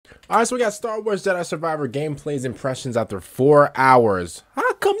Alright, so we got Star Wars Jedi Survivor gameplays impressions after 4 hours.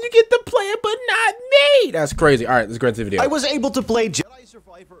 How come you get to play it but not me? That's crazy. Alright, let's go into the video. I was able to play Jedi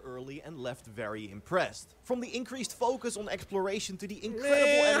Survivor early and left very impressed. From the increased focus on exploration to the incredible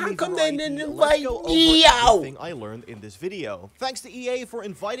enemy variety, let's go over everything I learned in this video. Thanks to EA for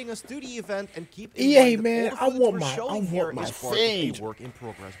inviting us to the event, and keep in mind man, that I all the want footage my we're showing here is part of a thing. work in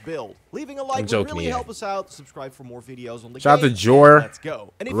progress build. Leaving a like would really help us out. Subscribe for more videos on the Shout game. out to Jorraptor. Let's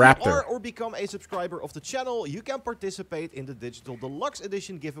go. And if you are or become a subscriber of the channel, you can participate in the Digital Deluxe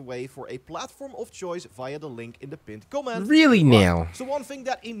Edition giveaway for a platform of choice via the link in the pinned comment. Really now? So one thing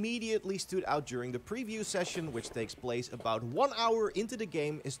that immediately stood out during the preview session, which takes place about 1 hour into the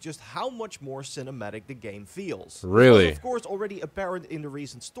game, is just how much more cinematic the game feels. Really? This was, of course, already apparent in the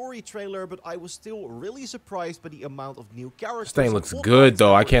recent story trailer, but I was still really surprised by the amount of new characters. This thing looks good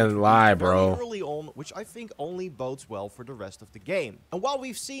though, I can't lie, bro. Early on, which I think only bodes well for the rest of the game. And while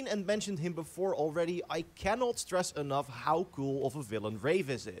we've seen and mentioned him before already, I cannot stress enough how cool of a villain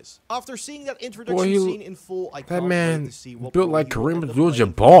Rayvis is. After seeing that introduction scene in full, I can't wait to see what built like Kareem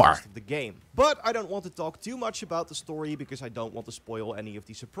Abdul-Jabbar of the game. But I don't want to talk too much about the story because I don't want to spoil any of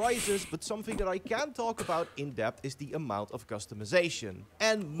the surprises, but something that I can talk about in depth is the amount of customization.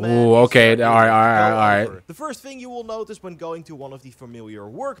 And man, okay, alright. The first thing you will notice when going to one of the familiar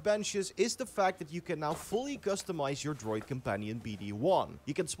workbenches is the fact that you can now fully customize your droid companion BD1.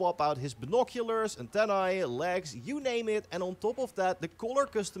 You can swap out his binoculars, antennae, legs, you name it, and on top of that, the color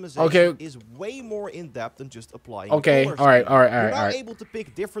customization is way more in depth than just applying colors. Alright. You're now able to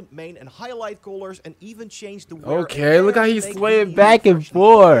pick different main and highlight colors and even change the wear look how he's swaying back and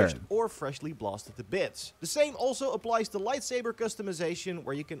forth or freshly blasted to bits. The same also applies to lightsaber customization,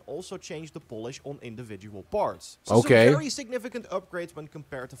 where you can also change the polish on individual parts. So some very significant upgrades when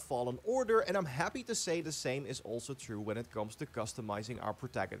compared to Fallen Order, and I'm happy to say the same is also true when it comes to customizing our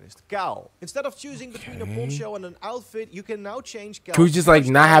protagonist Cal. Instead of choosing between a poncho and an outfit, you can now change Cal's Could you just like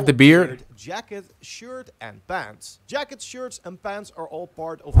not have the beard? Jacket, shirt, and pants. Jackets, shirts, and pants are all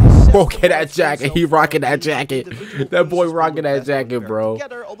part of the that jacket, he rocking that jacket. That boy rocking that jacket, bro.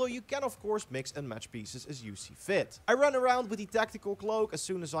 Together, although you can of course mix and match pieces as you see fit. I ran around with the tactical cloak as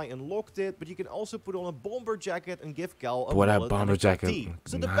soon as I unlocked it, but you can also put on a bomber jacket and give Cal a that bomber jacket,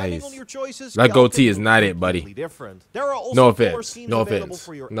 so depending on your choices, that goatee is not it, buddy. Different. There are also no offense,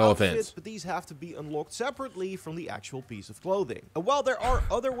 for your outfits, but these have to be unlocked separately from the actual piece of clothing. And while there are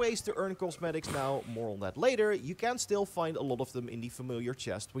other ways to earn cosmetics now, more on that later, you can still find a lot of them in the familiar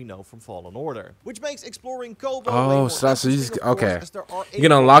chest we know from Fallen Order, which makes exploring Kobo so that's okay. You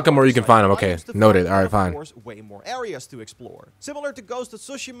can unlock them or you can find them. Okay, noted. All right, fine. Way more areas to explore. Similar to Ghost of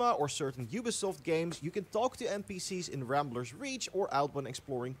Tsushima or certain Ubisoft games, you can talk to NPCs in Rambler's Reach or out when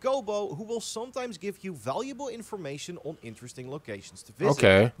exploring Kobo, who will sometimes give you valuable information on interesting locations to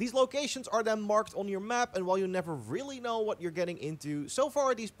visit. These locations are then marked on your map, and while you never really know what you're getting into, so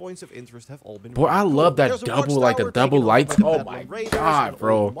far these points of interest have all been. Boy, I love that double, like the double lights. Oh my god,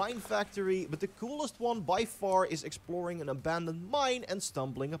 bro! Mine factory, but the coolest one by far is exploring an abandoned mine and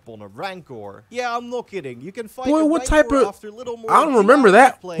stumbling upon a Rancor. Yeah, I'm not kidding. You can find a what type of? After little more I don't remember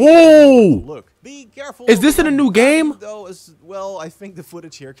that. Whoa! Look, be careful. Is this in a new game? Though, as well, I think the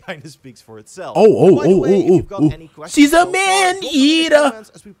footage here kind of speaks for itself. She's a man-eater.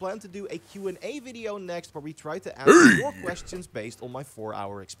 As we plan to do a Q&A video next, where we try to answer your questions based on my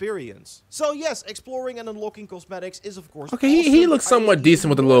 4-hour experience. So yes, exploring and unlocking cosmetics is of course. Okay, he looks somewhat decent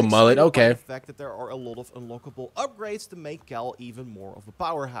with a little mullet. Okay. The fact that there are a lot of unlockable upgrades to make Cal even more of a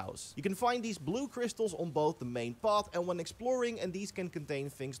powerhouse. You can find these blue crystals on both the main path and when exploring, and these can contain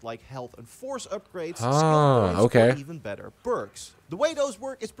things like health and force upgrades, skill points, or even better perks. The way those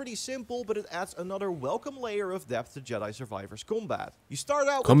work is pretty simple, but it adds another welcome layer of depth to Jedi Survivor's combat. You start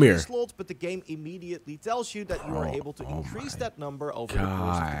out with 3 slots, but the game immediately tells you that you are able to increase that number over the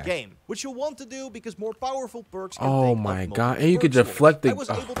course of the game, which you'll want to do because more powerful perks can take up and you can deflect the. I was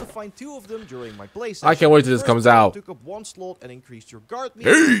able to find 2 of them during my play session. I can't wait till this comes out. Took up 1 slot and increased your guard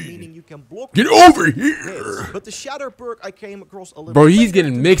meaning you can block. Get over here! But the shatter perk I came across a little. Bro, he's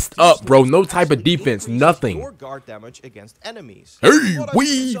getting mixed up, bro. No type of defense, nothing. Your guard damage against enemies.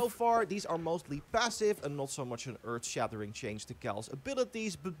 Hey, so far, these are mostly passive and not so much an earth-shattering change to Cal's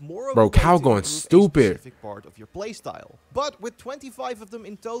abilities, but more of a Cal going stupid. Specific part of your playstyle. But with 25 of them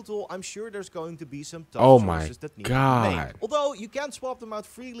in total, I'm sure there's going to be some tough choices that need to be made. Although you can swap them out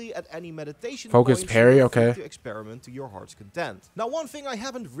freely at any meditation focus points, parry, to experiment to your heart's content. Now, one thing I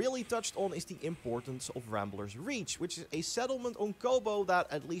haven't really touched on is the importance of Rambler's Reach, which is a settlement on Kobo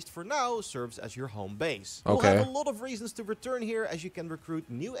that, at least for now, serves as your home base. You'll have a lot of reasons to return here as you can recruit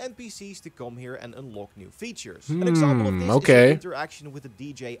new NPCs to come here and unlock new features. An example of this is okay. an interaction with the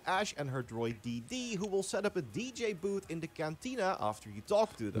DJ Ash and her droid DD, who will set up a DJ booth in the cantina after you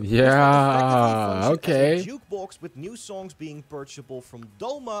talk to them. Yeah, okay. As a jukebox with new songs being purchasable from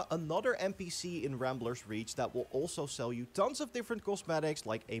Doma, another NPC in Rambler's Reach that will also sell you tons of different cosmetics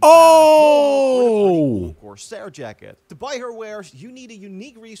like a cool Corsair jacket. To buy her wares, you need a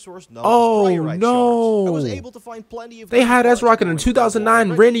unique resource known as Priorite shards. I was able to find plenty of they had us rocking a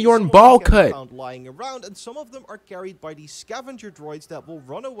 2009 Randy Orton ball cut. Lying around, and some of them are carried by these scavenger droids that will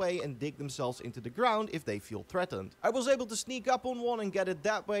run away and dig themselves into the ground if they feel threatened. I was able to sneak up on one and get it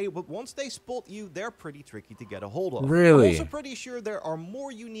that way, but once they spot you, they're pretty tricky to get a hold of. Really? I'm also pretty sure there are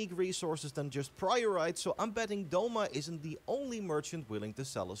more unique resources than just Priorite, so I'm betting Doma isn't the only merchant willing to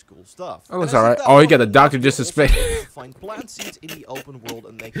sell us cool stuff. Oh, that's alright. Oh, you got the Dr. Disrespect. Find plant seeds in the open world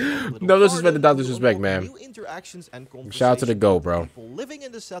and make no disrespect to Dr. Disrespect, man. New interactions and shout out to the Go, bro. People living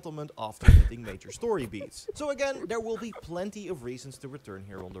in the settlement after hitting major story beats. So again, there will be plenty of reasons to return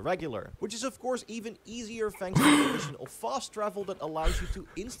here on the regular, which is of course even easier thanks to the addition of fast travel that allows you to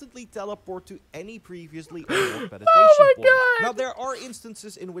instantly teleport to any previously unlocked meditation point. Now there are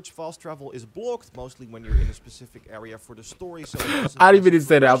instances in which fast travel is blocked, mostly when you're in a specific area for the story, so I didn't even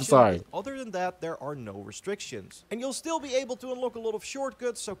say that, I'm sorry. Other than that, there are no restrictions. And you'll still be able to unlock a lot of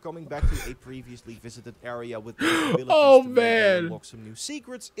shortcuts, so coming back to a previously visited area with the abilities to unlock some new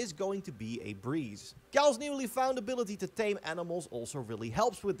secrets is going to be a breeze. Cal's newly found ability to tame animals also really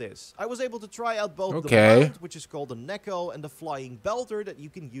helps with this. I was able to try out both the mount, which is called a Neko, and the flying belter that you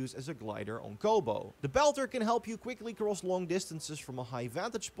can use as a glider on Kobo. The belter can help you quickly cross long distances from a high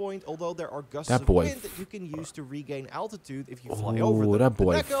vantage point, although there are gusts of wind that you can use to regain altitude if you fly over them. That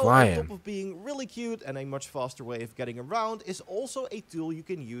boy the Neko, flying. on top of being really cute and a much faster way of getting around, is also a tool you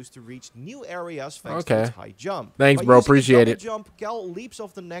can use to reach new areas thanks to its high jump. Thanks, bro. Appreciate it. Jump, Cal leaps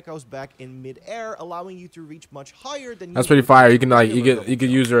off the Neko's back in mid-air, allowing you to reach much higher than. That's pretty fire. You can like you could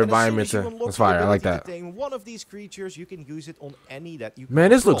use your environment to. That's fire. I like that. One of these creatures, you can use it on any that you. Man,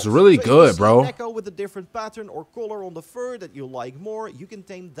 this looks really good, bro. Neko with a different pattern or color on the fur that you like more, you can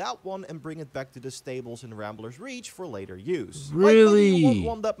tame that one and bring it back to the stables in Rambler's Reach for later use. Really? You want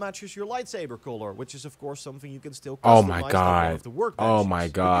one that matches your lightsaber color, which is of course something you can still customize. Oh my god. Oh my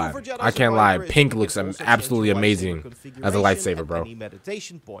god. I can't lie. Pink looks absolutely amazing as a lightsaber, bro.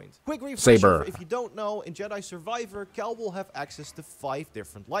 Meditation point. Quick saber. If you don't know, in Jedi Survivor, Cal will have access to 5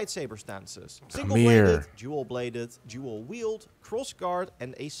 different lightsaber stances. Single-bladed, dual-bladed, dual-wield, cross-guard,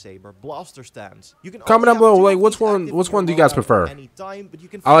 and a saber blaster stance. You can comment down below, like which one do you guys prefer? Anytime, but you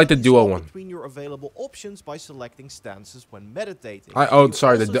can I like the duo one. Between your available options by selecting stances when meditating.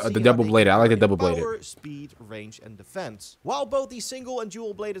 Sorry, the double-bladed. I like the double-bladed. Power, speed, range, and defense. While both the single and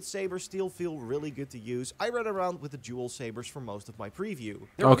dual-bladed sabers still feel really good to use, I ran around with the dual sabers for most of my preview.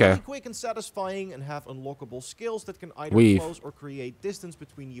 They're really quick and satisfying and have unlockable skills that can either close or create distance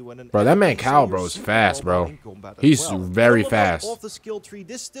between you and an bro, that man Cal, bro, is fast, bro. He's very fast. Off the skill tree,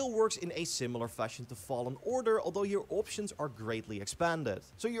 this still works in a similar fashion to Fallen Order, although your options are greatly expanded.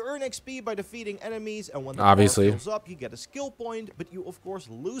 So you earn XP by defeating enemies, and when the bar fills up, you get a skill point, but you of course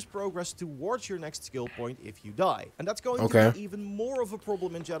lose progress towards your next skill point if you die. And that's going to be even more of a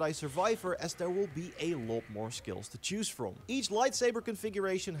problem in Jedi Survivor, as there will be a lot more skills to choose from. Each lightsaber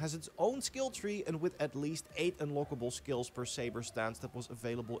configuration has its own skill tree, and with at least 8 unlockable skills per saber stance that was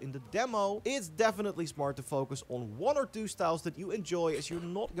available in the demo, it's definitely smart to focus on 1 or 2 styles that you enjoy, as you're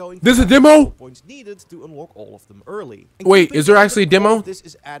not going to a demo points needed to unlock all of them early. And wait, is there actually a demo? This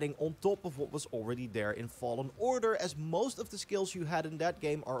is adding on top of what was already there in Fallen Order, as most of the skills you had in that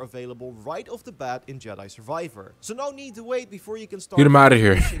game are available right off the bat in Jedi Survivor. So no need to wait before you can start get him out of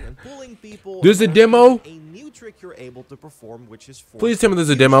here. And pulling people. There's a demo. A new trick you're able to perform, which is please tell me there's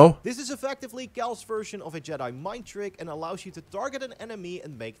a demo. This is effectively Cal's version of a Jedi mind trick and allows you to target an enemy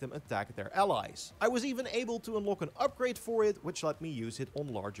and make them attack their allies. I was even able to unlock an upgrade for it, which let me use it on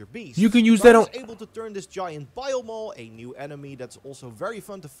larger beasts. You can use that on. I was able to turn this giant Biomol, a new enemy that's also very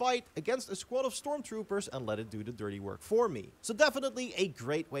fun to fight, against a squad of stormtroopers and let it do the dirty work for me. So definitely a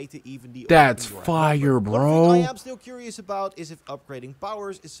great way to even the. That's fire, bro. One thing I am still curious about is if upgrading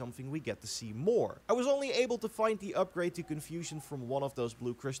powers is something we get to see more. I was only able to find the upgrade to Confusion from one of those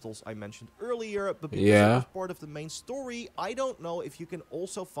blue crystals I mentioned earlier, but because it was part of the main story, I don't know if you can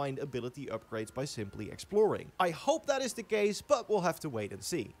also find ability upgrades by simply exploring. I hope that is the case, but we'll have to wait and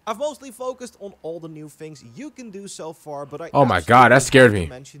see. I've mostly focused on all the new things you can do so far, but I oh my god, that scared me.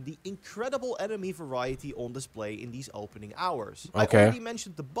 Mention the incredible enemy variety on display in these opening hours. Okay. I already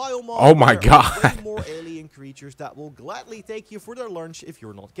mentioned the Biomol. Oh my god. Way more alien creatures that will gladly take you for their lunch if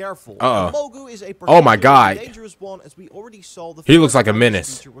you're not careful. Mogu is a oh my god. dangerous one, on, as we already saw the He looks like a first time this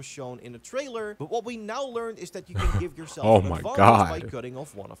menace. feature was shown in a trailer, but what we now learned is that you can give yourself Oh an my advantage God. by cutting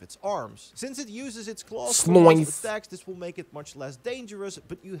off one of its arms. Since it uses its claws for Sloinks. most attacks, this will make it much less dangerous,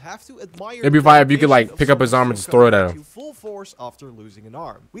 but you have to admire It'd be the fine if you could, like, dedication of pick up his someone arm and still just throw it coming at him. you full force after losing an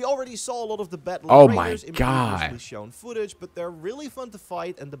arm. We already saw a lot of the battle Oh my raiders in God. previously shown footage, but they're really fun to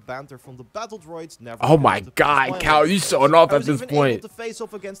fight, and the banter from the battle droids never Oh fails my to please God, my Cal, you audience. showing off I at was this even point. able to face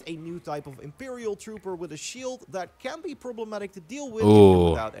off against a new type of Imperial trooper with a shield that can be problematic to deal with if Ooh. you're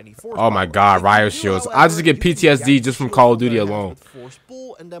without any force Oh my power. God, If you riot do, shields. I however, just get you can PTSD yank just the from shield Call of from Duty their hands alone. with force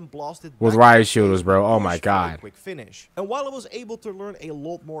pull and then blast it With back riot in their shielders, face bro. with Oh my push for a God. quick finish. And while I was able to learn a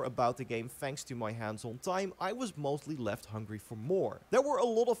lot more about the game thanks to my hands-on time, I was mostly left hungry for more. There were a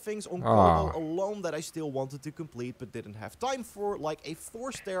lot of things on Cargo alone that I still wanted to complete but didn't have time for, like a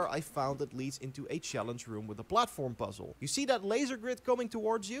 4-stair I found that leads into a challenge room with a platform puzzle. You see that laser grid coming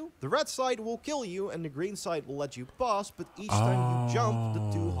towards you? The red side will kill you and the green side will let you pass, but each time you jump, the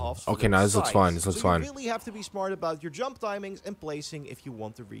two halves Okay, flip now this looks sides. fun. This looks so fun. you really have to be smart about your jump timings and placing if you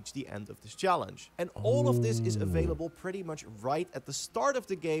want to reach the end of this challenge. And all of this is available pretty much right at the start of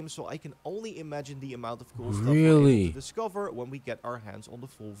the game, so I can only imagine the amount of cool stuff we're Really? able to discover when we get our hands on the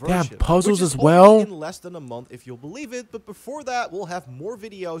full They have version. puzzles which is as well? only in less than a month if you'll believe it, but before that we'll have more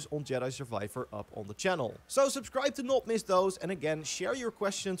videos on Jedi Survivor up on the channel. So subscribe to not miss those, and again, share your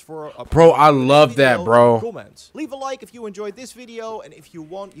questions for our Bro, I upcoming love video that, in bro. the comments. Leave a like if you enjoyed this video, and if you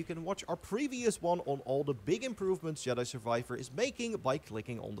want, you can watch our previous one on all the big improvements Jedi Survivor is making by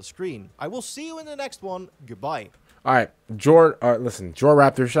clicking on the screen. I will see you in the next one. Goodbye. All right, listen,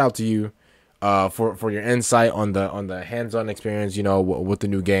 jorraptor, shout out to you for your insight on the hands-on experience, you know, with the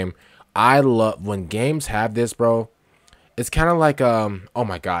new game. I love when games have this, bro. It's kind of like oh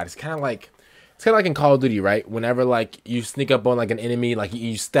my God, it's kind of like in Call of Duty, right? Whenever like you sneak up on like an enemy, like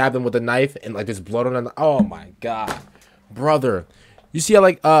you stab them with a knife and like there's blood on them. Oh my God, brother. You see how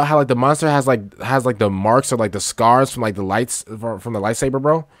like the monster has like the marks or like the scars from like the lights from the lightsaber,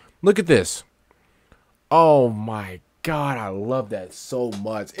 bro? Look at this. Oh my God, I love that so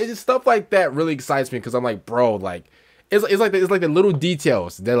much. It's just stuff like that really excites me because I'm like, bro, like it's like the little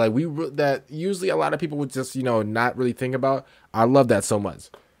details that like that usually a lot of people would just, you know, not really think about. I love that so much.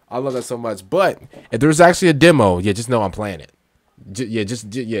 I love that so much. But if there's actually a demo, yeah, just know I'm playing it.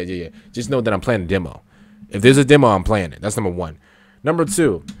 Just know that I'm playing a demo. If there's a demo, I'm playing it. That's number one. Number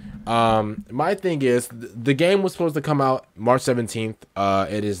two, my thing is the game was supposed to come out March 17th.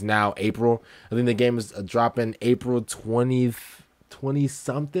 It is now April. I think the game is dropping April 20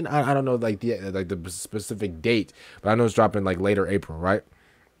 something. I don't know like the specific date, but I know it's dropping like later April, right?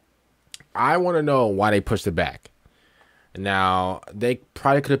 I want to know why they pushed it back. Now they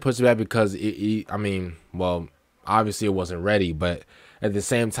probably could have pushed it back because I mean, well, obviously it wasn't ready, but at the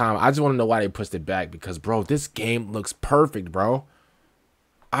same time, I just want to know why they pushed it back because, bro, this game looks perfect, bro.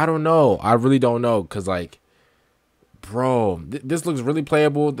 I don't know. I really don't know because, like, bro, this looks really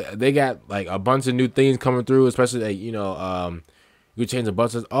playable. They got, like, a bunch of new things coming through, especially, like, you know, you change the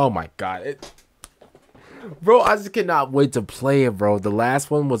buttons. Oh, my God. Bro, I just cannot wait to play it, bro. The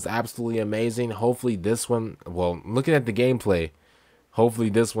last one was absolutely amazing. Hopefully this one, well, looking at the gameplay, hopefully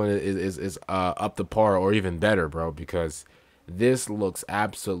this one is up to par or even better, bro, because this looks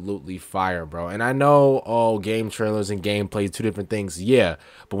absolutely fire, bro. And I know, oh, game trailers and gameplay, two different things, yeah.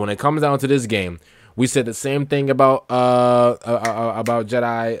 But when it comes down to this game, we said the same thing about Jedi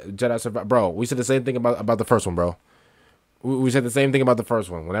Survivor, bro. We said the same thing about the first one, bro. We said the same thing about the first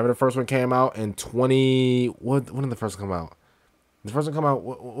one. Whenever the first one came out in when did the first one come out? The first one come out.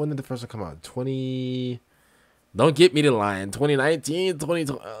 When did the first one come out? Don't get me to lying. 2019,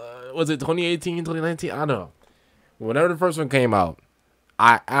 was it 2018, 2019? I don't know. Whenever the first one came out,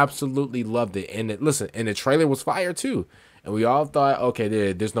 I absolutely loved it. And listen, and the trailer was fire too. And we all thought,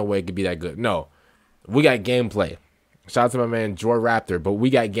 okay, there's no way it could be that good. No, we got gameplay. Shout out to my man jorraptor, but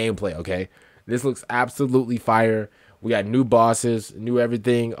we got gameplay. Okay, this looks absolutely fire. We got new bosses, new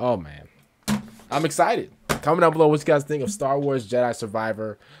everything. Oh man, I'm excited. Comment down below what you guys think of Star Wars Jedi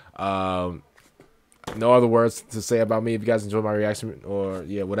Survivor. No other words to say about me. If you guys enjoyed my reaction or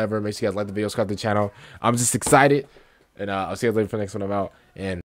yeah, whatever, make sure you guys like the video, subscribe to the channel. I'm just excited, and I'll see you guys later for the next one I'm out. And